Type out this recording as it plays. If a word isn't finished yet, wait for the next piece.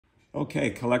Okay,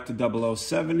 Collector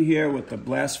 007 here with the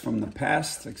Blast from the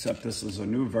Past, except this is a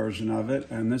new version of it.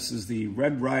 And this is the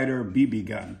Red Ryder BB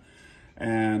gun.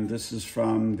 And this is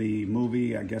from the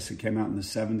movie, I guess it came out in the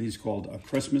 70s, called A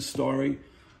Christmas Story,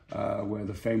 where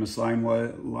the famous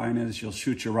line is, "You'll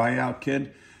shoot your eye out,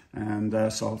 kid." And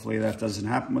so hopefully that doesn't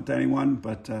happen with anyone.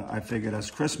 But I figured as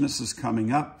Christmas is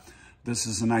coming up, this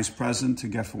is a nice present to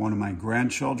get for one of my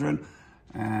grandchildren.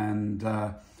 And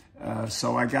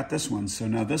so I got this one. So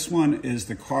now this one is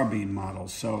the carbine model.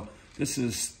 So this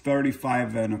is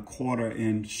 35¼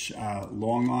 inch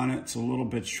long on it. It's a little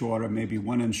bit shorter, maybe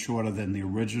 1 inch shorter than the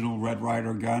original Red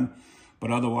Ryder gun, but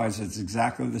otherwise it's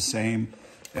exactly the same.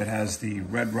 It has the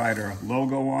Red Ryder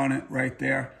logo on it right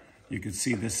there. You can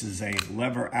see this is a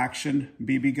lever action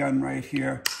BB gun right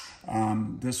here.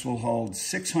 This will hold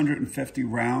 650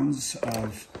 rounds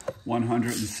of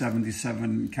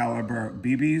 177 caliber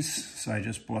BBs. So I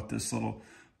just bought this little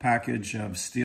package of steel